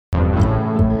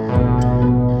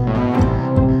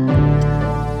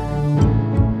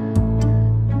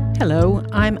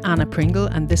I'm Anna Pringle,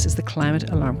 and this is the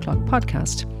Climate Alarm Clock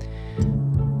podcast.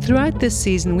 Throughout this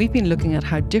season, we've been looking at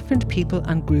how different people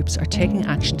and groups are taking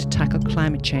action to tackle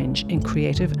climate change in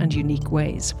creative and unique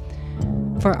ways.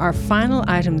 For our final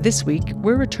item this week,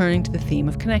 we're returning to the theme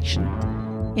of connection.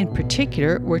 In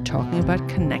particular, we're talking about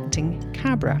connecting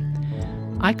Cabra.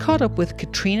 I caught up with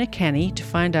Katrina Kenny to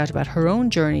find out about her own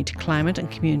journey to climate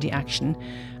and community action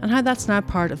and how that's now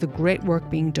part of the great work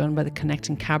being done by the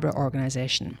Connecting Cabra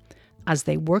organisation as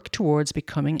they work towards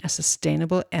becoming a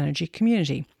sustainable energy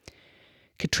community.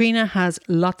 Katrina has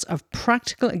lots of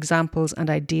practical examples and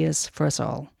ideas for us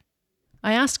all.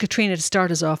 I asked Katrina to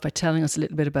start us off by telling us a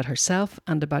little bit about herself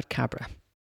and about Cabra.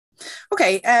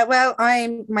 Okay,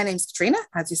 my name's Katrina,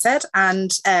 as you said,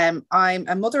 and I'm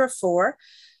a mother of four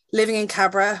living in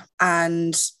Cabra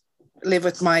and live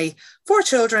with my 4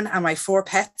 children and my 4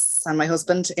 pets and my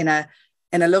husband in a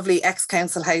lovely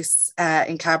ex-council house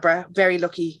in Cabra. Very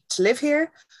lucky to live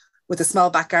here with a small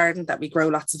back garden that we grow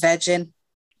lots of veg in.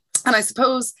 And I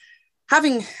suppose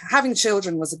having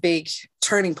children was a big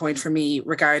turning point for me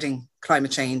regarding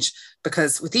climate change,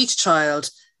 because with each child,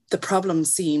 the problem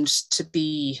seemed to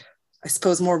be, I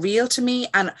suppose, more real to me.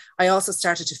 And I also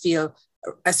started to feel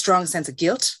a strong sense of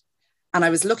guilt. And I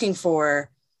was looking for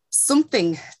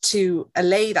something to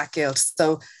allay that guilt.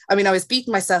 So, I was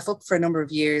beating myself up for a number of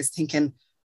years thinking,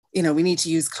 we need to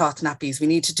use cloth nappies. We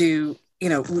need to do,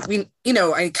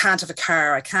 I can't have a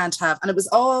car. I and it was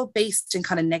all based in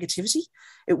kind of negativity.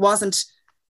 I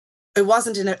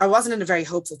wasn't in a very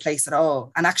hopeful place at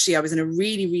all. And actually I was in a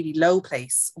really, really low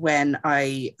place when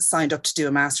I signed up to do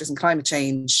a master's in climate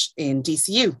change in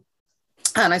DCU.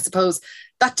 And I suppose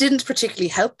that didn't particularly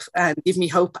help and give me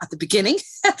hope at the beginning.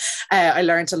 I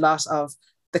learned a lot of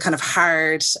the kind of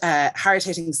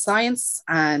hard-hitting science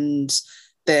and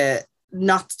the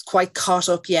not quite caught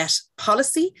up yet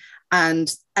policy.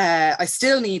 And I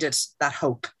still needed that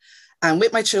hope. And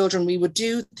with my children, we would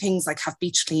do things like have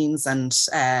beach cleans and,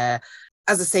 as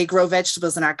I say, grow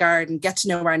vegetables in our garden, get to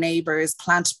know our neighbours,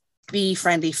 plant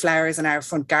bee-friendly flowers in our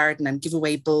front garden and give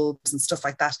away bulbs and stuff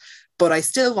like that. But I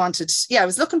still wanted, I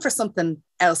was looking for something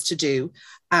else to do.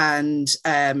 And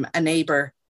a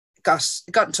neighbour got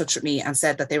in touch with me and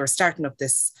said that they were starting up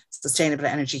this sustainable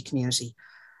energy community.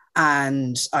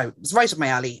 And I was right up my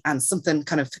alley and something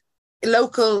kind of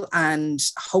local and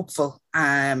hopeful.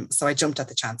 So I jumped at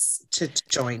the chance to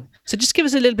join. So just give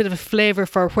us a little bit of a flavour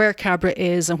for where Cabra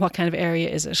is and what kind of area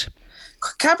is it?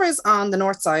 Cabra is on the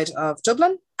north side of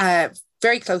Dublin,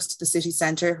 very close to the city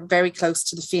centre, very close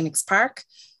to the Phoenix Park.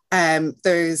 It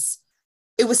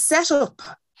was set up,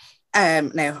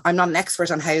 now I'm not an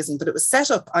expert on housing, but it was set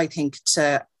up, I think,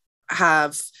 to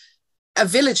have a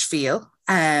village feel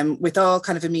with all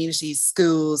kind of amenities,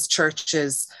 schools,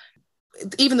 churches.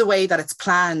 Even the way that it's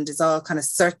planned is all kind of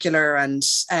circular and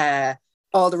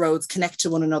all the roads connect to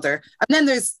one another. And then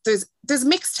there's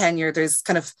mixed tenure. There's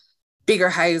kind of bigger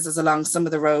houses along some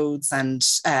of the roads and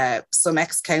some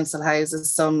ex-council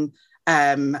houses, some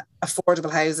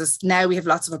affordable houses. Now we have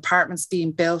lots of apartments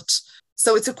being built.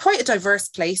 So it's quite a diverse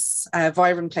place, a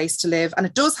vibrant place to live. And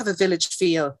it does have a village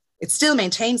feel. It still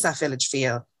maintains that village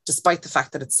feel, despite the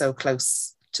fact that it's so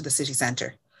close to the city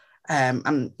centre.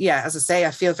 And as I say,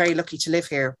 I feel very lucky to live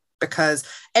here because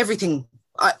everything,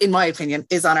 in my opinion,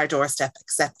 is on our doorstep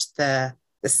except the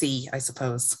sea, I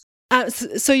suppose.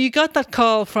 So you got that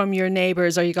call from your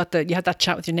neighbours, or you had that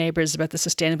chat with your neighbours about the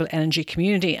sustainable energy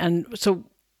community. And so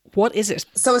what is it?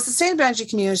 So a sustainable energy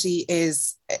community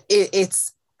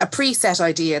it's a preset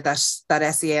idea that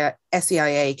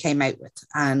SEIA came out with.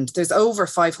 And there's over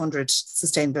 500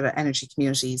 sustainable energy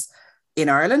communities in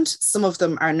Ireland. Some of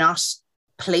them are not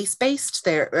place-based,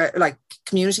 they're like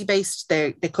community-based.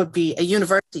 They could be, a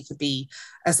university could be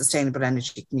a sustainable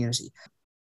energy community.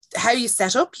 How you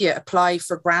set up, you apply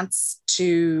for grants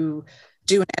to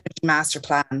do an energy master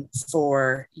plan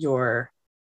for your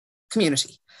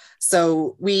community.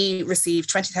 So we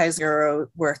received €20,000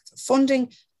 worth of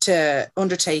funding to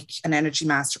undertake an energy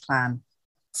master plan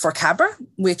for Cabra,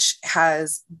 which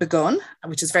has begun,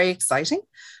 which is very exciting.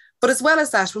 But as well as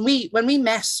that, when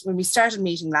we started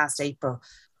meeting last April,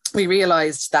 we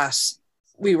realised that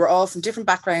we were all from different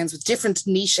backgrounds with different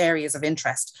niche areas of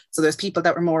interest. So there's people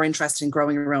that were more interested in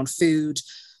growing our own food,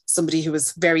 somebody who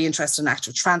was very interested in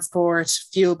active transport,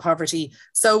 fuel poverty.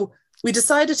 So we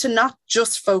decided to not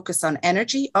just focus on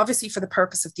energy. Obviously, for the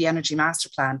purpose of the energy master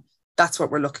plan, that's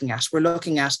what we're looking at. We're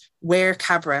looking at where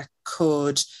Cabra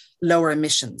could lower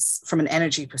emissions from an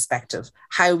energy perspective,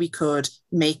 how we could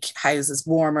make houses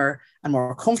warmer and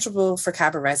more comfortable for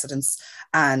Cabra residents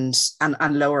and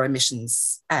lower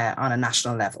emissions on a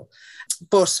national level.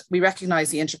 But we recognise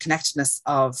the interconnectedness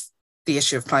of the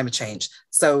issue of climate change.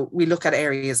 So we look at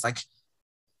areas like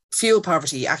fuel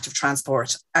poverty, active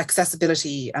transport,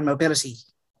 accessibility and mobility,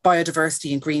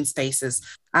 biodiversity and green spaces,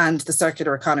 and the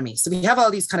circular economy. So we have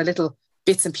all these kind of little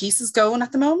bits and pieces going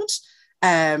at the moment,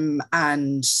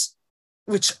 and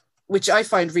which I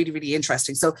find really, really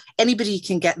interesting. So anybody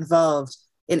can get involved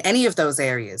in any of those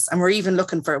areas. And we're even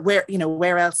looking for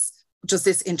where else does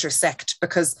this intersect?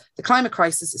 Because the climate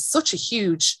crisis is such a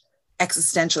huge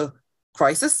existential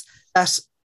crisis that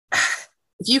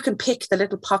if you can pick the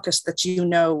little pocket that you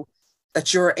know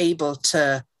that you're able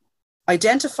to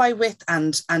identify with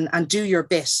and do your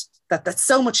bit, that's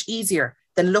so much easier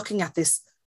than looking at this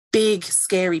big,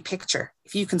 scary picture.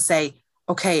 If you can say,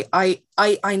 okay,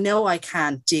 I know I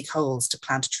can dig holes to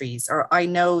plant trees, or I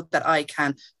know that I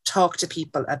can talk to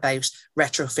people about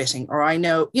retrofitting, or I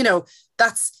know,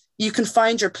 you can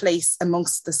find your place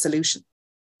amongst the solution.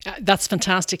 That's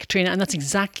fantastic, Katrina. And that's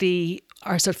exactly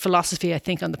our sort of philosophy, I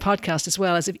think, on the podcast as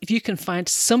well, is if you can find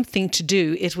something to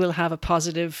do, it will have a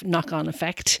positive knock-on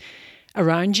effect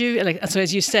around you. So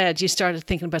as you said, you started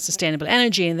thinking about sustainable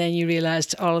energy, and then you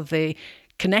realized all of the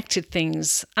connected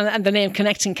things. And the name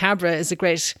Connecting Cabra is a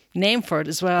great name for it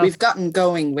as well. We've gotten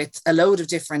going with a load of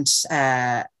different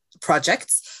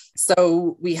projects.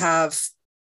 So we have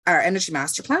our energy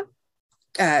master plan.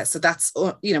 So that's,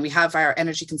 we have our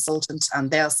energy consultant, and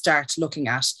they'll start looking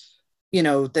at,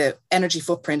 the energy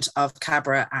footprint of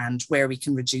Cabra and where we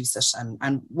can reduce it,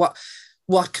 and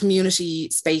what community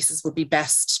spaces would be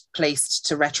best placed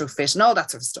to retrofit and all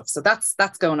that sort of stuff. So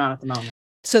that's going on at the moment.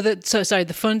 So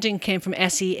the funding came from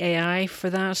SEAI for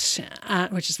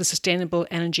that, which is the Sustainable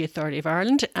Energy Authority of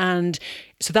Ireland. And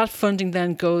so that funding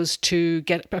then goes to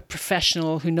get a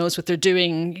professional who knows what they're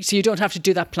doing. So you don't have to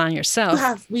do that plan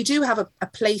yourself. We do have a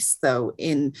place, though,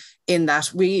 in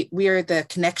that we are the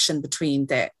connection between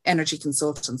the energy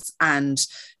consultants and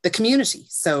the community.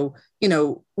 So,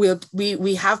 we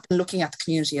have been looking at the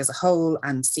community as a whole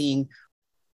and seeing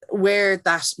where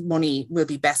that money will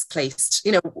be best placed,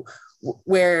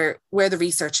 where the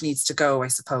research needs to go, I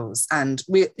suppose. And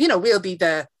we'll be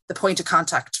the point of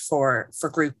contact for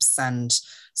groups, and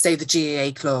say the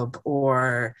GAA club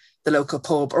or the local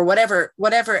pub, or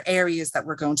whatever areas that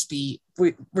we're going to be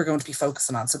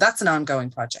focusing on. So that's an ongoing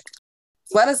project.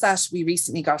 As well as that, we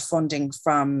recently got funding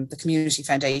from the Community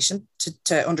Foundation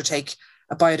to undertake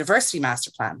a biodiversity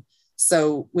master plan.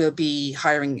 So we'll be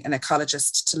hiring an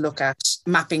ecologist to look at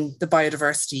mapping the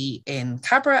biodiversity in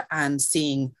Cabra and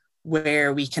seeing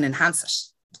where we can enhance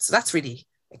it. So that's really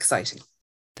exciting.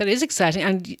 That is exciting.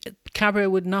 And Cabra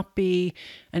would not be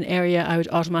an area I would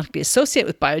automatically associate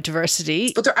with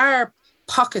biodiversity. But there are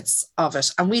pockets of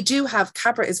it. And we do have,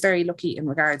 Cabra is very lucky in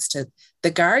regards to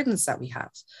the gardens that we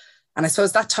have. And I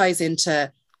suppose that ties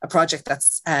into a project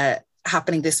that's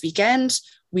happening this weekend.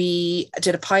 We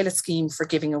did a pilot scheme for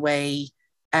giving away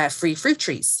free fruit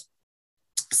trees.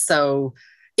 So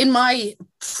in my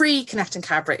pre-Connecting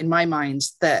Cabra, in my mind,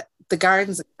 the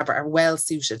gardens of Cabra are well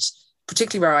suited,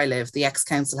 particularly where I live, the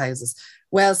ex-council houses,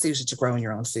 well suited to growing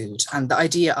your own food. And the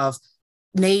idea of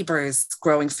neighbours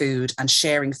growing food and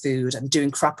sharing food and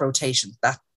doing crop rotation,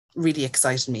 that really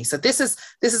excited me. So this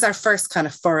is our first kind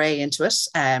of foray into it.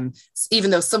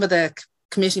 Even though some of the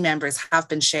committee members have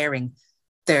been sharing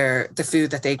the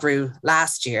food that they grew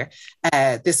last year,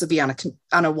 this will be on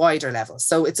a wider level.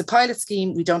 So it's a pilot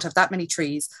scheme. We don't have that many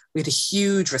trees. We had a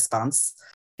huge response.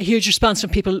 A huge response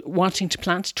from people wanting to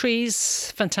plant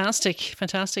trees. Fantastic.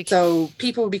 So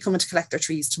people will be coming to collect their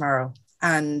trees tomorrow.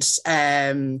 And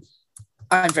I'm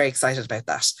very excited about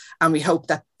that. And we hope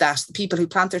that the people who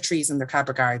plant their trees in their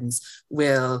Cabra gardens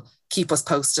will keep us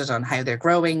posted on how they're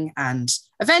growing. And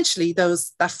eventually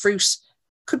that fruit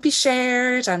could be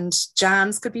shared and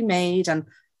jams could be made. And,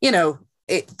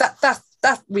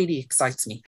 that really excites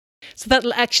me. So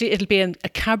it'll be a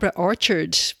Cabra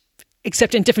orchard,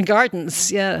 except in different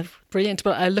gardens. Yeah, brilliant.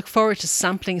 But I look forward to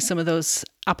sampling some of those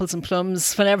apples and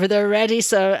plums whenever they're ready.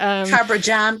 So Cabra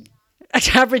jam. A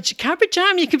Cabra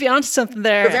jam, you could be onto something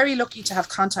there. We're very lucky to have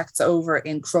contacts over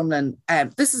in Crumlin.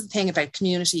 This is the thing about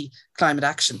community climate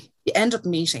action. You end up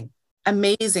meeting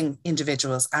amazing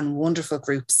individuals and wonderful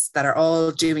groups that are all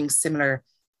doing similar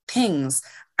things.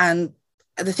 And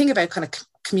the thing about kind of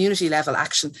community level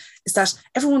action is that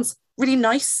everyone's really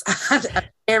nice at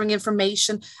sharing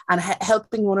information and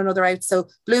helping one another out. So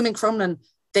Blooming Crumlin,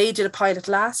 they did a pilot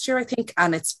last year, I think,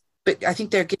 and I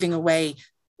think they're giving away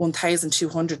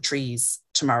 1,200 trees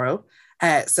tomorrow.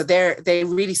 So they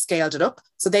really scaled it up.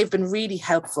 So they've been really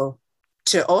helpful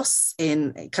to us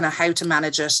in kind of how to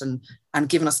manage it and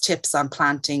giving us tips on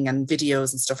planting and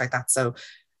videos and stuff like that. So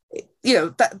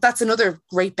that's another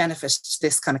great benefit to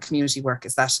this kind of community work,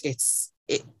 is that it's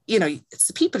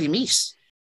the people you meet.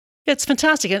 It's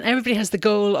fantastic. And everybody has the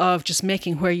goal of just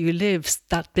making where you live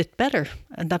that bit better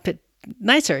and that bit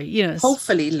nicer,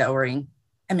 Hopefully lowering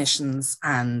emissions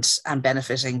and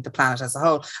benefiting the planet as a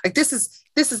whole. Like this is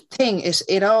the thing.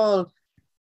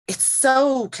 It's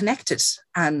so connected.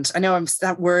 And I know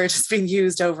that word has been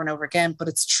used over and over again, but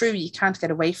it's true. You can't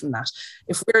get away from that.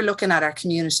 If we're looking at our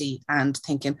community and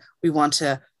thinking we want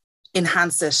to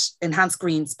enhance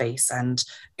green space and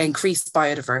increase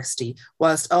biodiversity,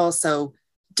 whilst also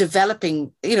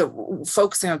developing,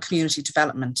 focusing on community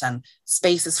development and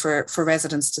spaces for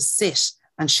residents to sit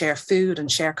and share food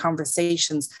and share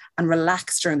conversations and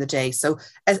relax during the day. So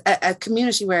a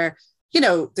community where,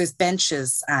 there's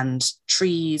benches and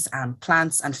trees and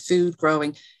plants and food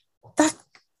growing, that,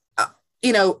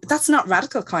 that's not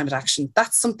radical climate action.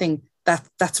 That's something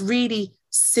that's really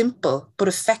simple but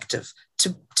effective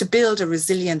to build a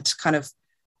resilient kind of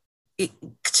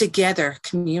together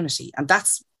community. And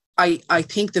that's, I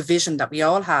think, the vision that we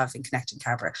all have in Connecting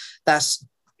Cabra, that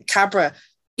Cabra,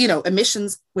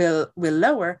 emissions will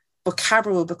lower, but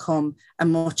Cabra will become a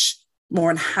much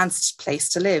more enhanced place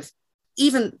to live.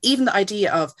 Even the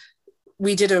idea of,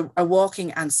 we did a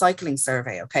walking and cycling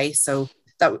survey, okay? So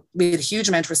that we had a huge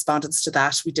amount of respondents to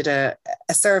that. We did a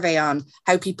survey on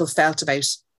how people felt about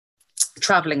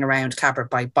travelling around Cabra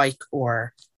by bike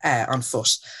or on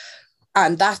foot.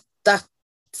 And that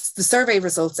the survey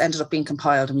results ended up being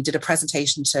compiled, and we did a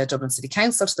presentation to Dublin City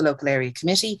Council, to the local area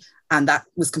committee, and that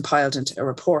was compiled into a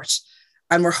report.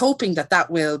 And we're hoping that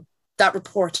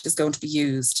report is going to be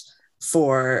used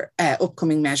for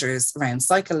upcoming measures around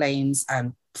cycle lanes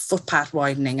and footpath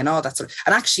widening and all that sort of.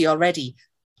 And actually already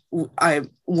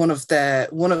one of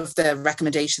the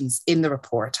recommendations in the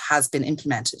report has been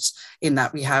implemented, in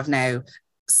that we have now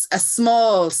a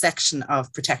small section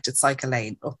of protected cycle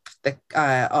lane up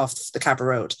off the Cabra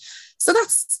Road. So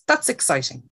that's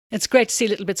exciting. It's great to see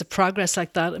little bits of progress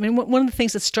like that. I mean, one of the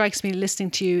things that strikes me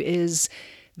listening to you is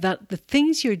that the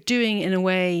things you're doing, in a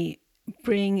way,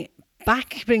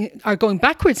 are going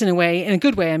backwards in a way, in a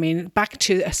good way. I mean, back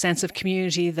to a sense of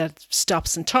community that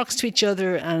stops and talks to each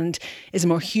other and is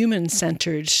more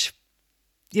human-centered.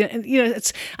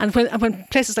 And when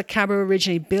places like Cabra were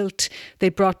originally built, they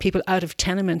brought people out of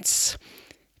tenements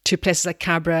to places like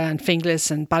Cabra and Finglas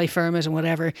and Ballyfermot and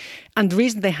whatever. And the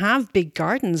reason they have big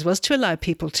gardens was to allow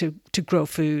people to grow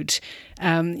food.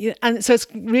 And so it's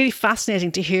really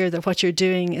fascinating to hear that what you're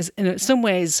doing is, in some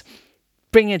ways,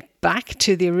 bring it back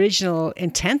to the original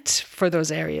intent for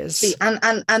those areas. And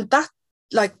that,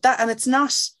 like that, and it's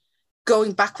not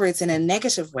going backwards in a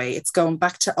negative way. It's going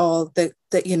back to all the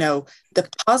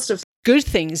positive, good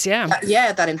things,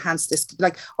 that enhance this.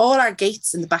 Like, all our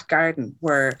gates in the back garden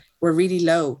were really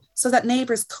low, so that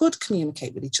neighbours could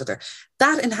communicate with each other.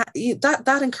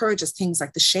 That encourages things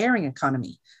like the sharing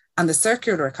economy and the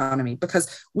circular economy,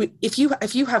 because if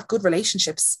you have good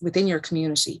relationships within your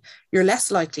community, you're less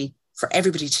likely for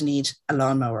everybody to need a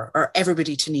lawnmower or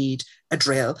everybody to need a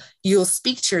drill. You'll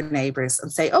speak to your neighbours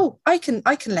and say, "Oh, I can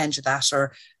lend you that,"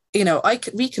 or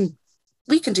we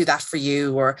can do that for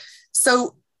you. Or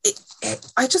so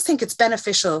I just think it's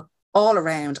beneficial all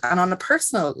around. And on a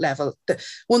personal level, the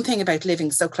one thing about living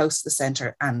so close to the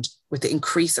centre, and with the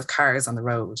increase of cars on the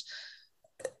road,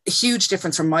 a huge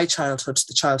difference from my childhood to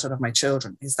the childhood of my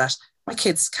children is that my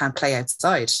kids can't play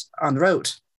outside on the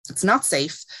road. It's not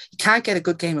safe. You can't get a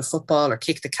good game of football or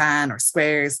kick the can or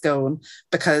squares going,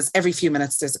 because every few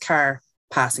minutes there's a car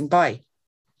passing by.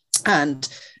 And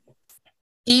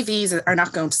EVs are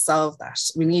not going to solve that.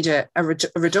 We need a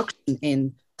reduction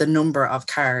in the number of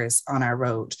cars on our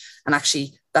road. And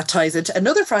actually, that ties into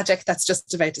another project that's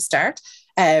just about to start.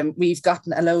 We've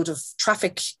gotten a load of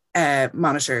traffic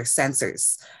monitor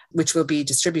sensors, which will be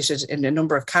distributed in a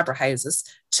number of Cabra houses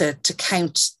to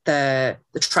count the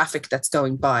traffic that's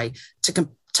going by, to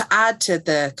add to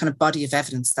the kind of body of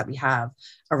evidence that we have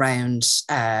around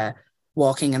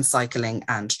walking and cycling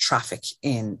and traffic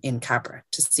in Cabra,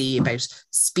 to see about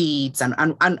speeds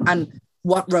and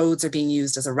what roads are being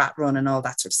used as a rat run and all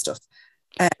that sort of stuff.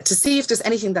 To see if there's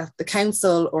anything that the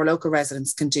council or local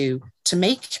residents can do to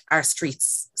make our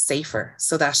streets safer,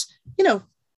 so that,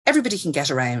 everybody can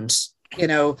get around,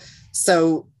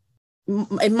 So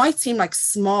it might seem like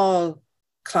small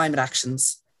climate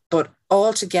actions, but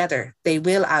altogether they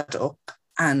will add up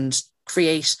and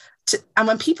create. And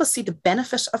when people see the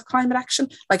benefit of climate action,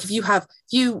 like if you have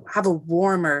a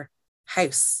warmer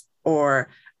house or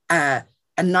a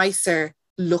nicer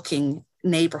looking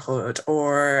neighborhood,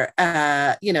 or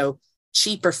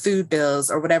cheaper food bills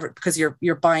or whatever, because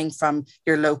you're buying from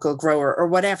your local grower or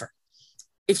whatever.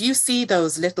 If you see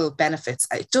those little benefits,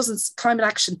 climate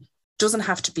action doesn't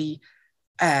have to be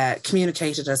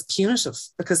communicated as punitive,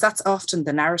 because that's often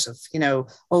the narrative,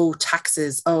 oh,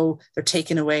 taxes, oh, they're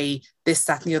taking away this,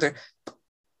 that, and the other.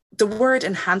 The word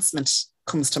enhancement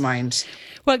comes to mind.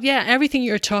 Well, yeah, everything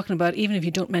you're talking about, even if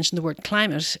you don't mention the word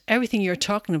climate, everything you're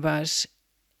talking about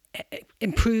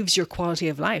improves your quality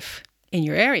of life in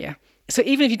your area. So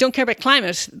even if you don't care about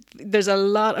climate, there's a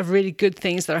lot of really good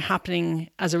things that are happening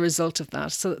as a result of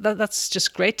that. So that's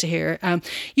just great to hear.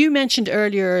 You mentioned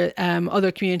earlier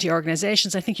other community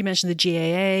organisations. I think you mentioned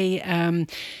the GAA.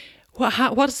 What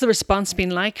has the response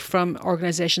been like from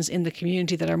organisations in the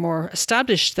community that are more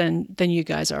established than you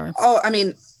guys are? Oh, I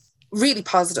mean, really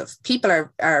positive. People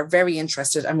are very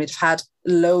interested, and we've had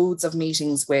loads of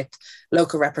meetings with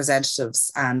local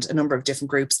representatives and a number of different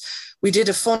groups. We did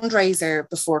a fundraiser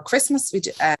before Christmas. We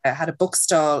had a book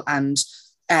stall, and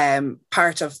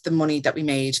part of the money that we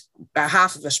made,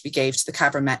 half of it we gave to the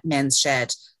Cabra Men's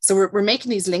Shed. So we're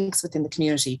making these links within the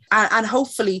community, and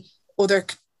hopefully other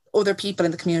people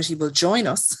in the community will join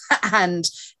us, and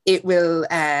it will,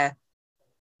 I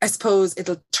suppose,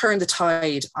 it'll turn the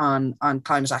tide on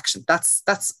climate action.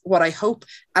 That's what I hope.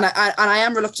 And I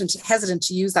am hesitant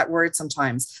to use that word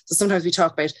sometimes. So sometimes we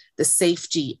talk about the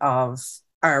safety of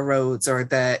our roads, or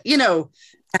to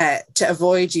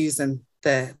avoid using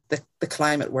the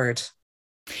climate word.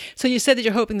 So you said that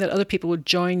you're hoping that other people would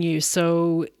join you.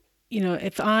 So,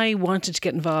 if I wanted to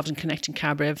get involved in Connecting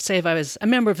Cabra, say if I was a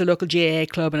member of the local GAA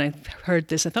club and I heard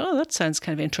this, I thought, oh, that sounds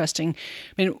kind of interesting.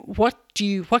 I mean, what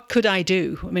could I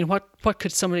do? I mean, what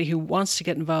could somebody who wants to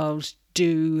get involved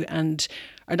do? And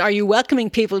are you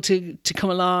welcoming people to come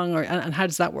along, and how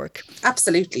does that work?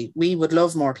 Absolutely. We would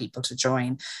love more people to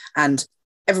join. And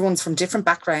everyone's from different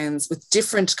backgrounds with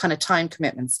different kind of time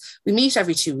commitments. We meet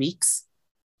every 2 weeks,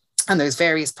 and there's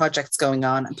various projects going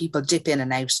on, and people dip in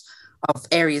and out of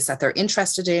areas that they're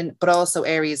interested in, but also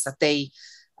areas that they,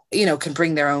 can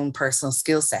bring their own personal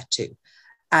skill set to.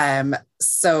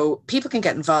 So people can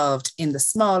get involved in the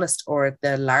smallest or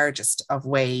the largest of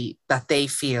way that they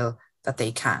feel that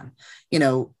they can.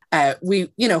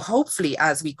 Hopefully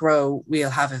as we grow, we'll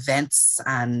have events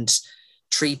and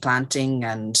tree planting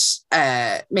and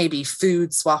maybe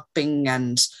food swapping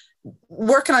and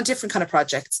working on different kind of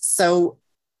projects. So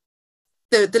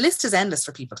the list is endless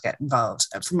for people to get involved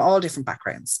from all different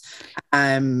backgrounds.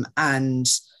 And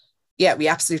yeah, we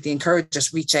absolutely encourage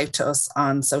us, reach out to us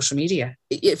on social media.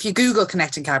 If you Google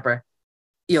Connecting Cabra,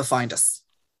 you'll find us.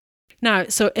 Now,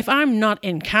 so if I'm not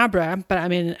in Cabra, but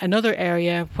I'm in another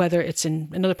area, whether it's in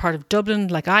another part of Dublin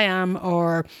like I am,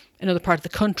 or another part of the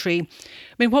country,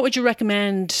 I mean, what would you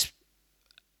recommend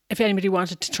if anybody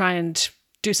wanted to try and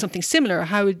do something similar?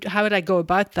 How would I go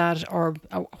about that, or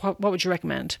what would you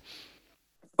recommend?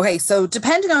 Okay, so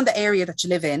depending on the area that you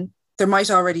live in, there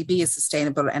might already be a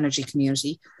sustainable energy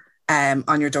community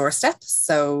on your doorstep.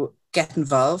 So get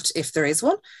involved if there is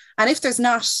one. And if there's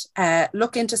not,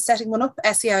 look into setting one up.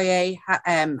 SEIA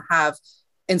have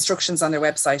instructions on their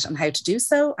website on how to do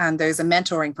so. And there's a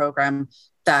mentoring program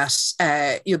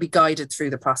that you'll be guided through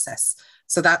the process.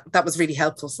 So that was really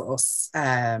helpful for us.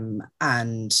 And,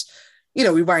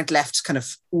 we weren't left kind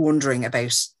of wondering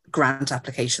about grant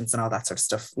applications and all that sort of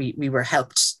stuff. We were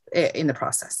helped in the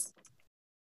process.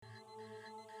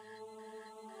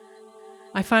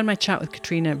 I found my chat with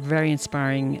Katrina very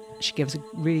inspiring. She gives a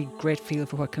really great feel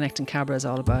for what Connecting Cabra is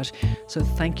all about. So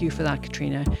thank you for that,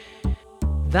 Katrina.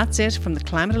 That's it from the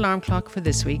Climate Alarm Clock for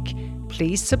this week.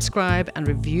 Please subscribe and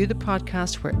review the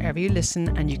podcast wherever you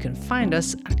listen, and you can find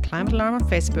us at Climate Alarm on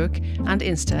Facebook and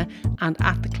Insta, and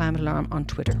at the Climate Alarm on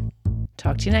Twitter.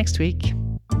 Talk to you next week.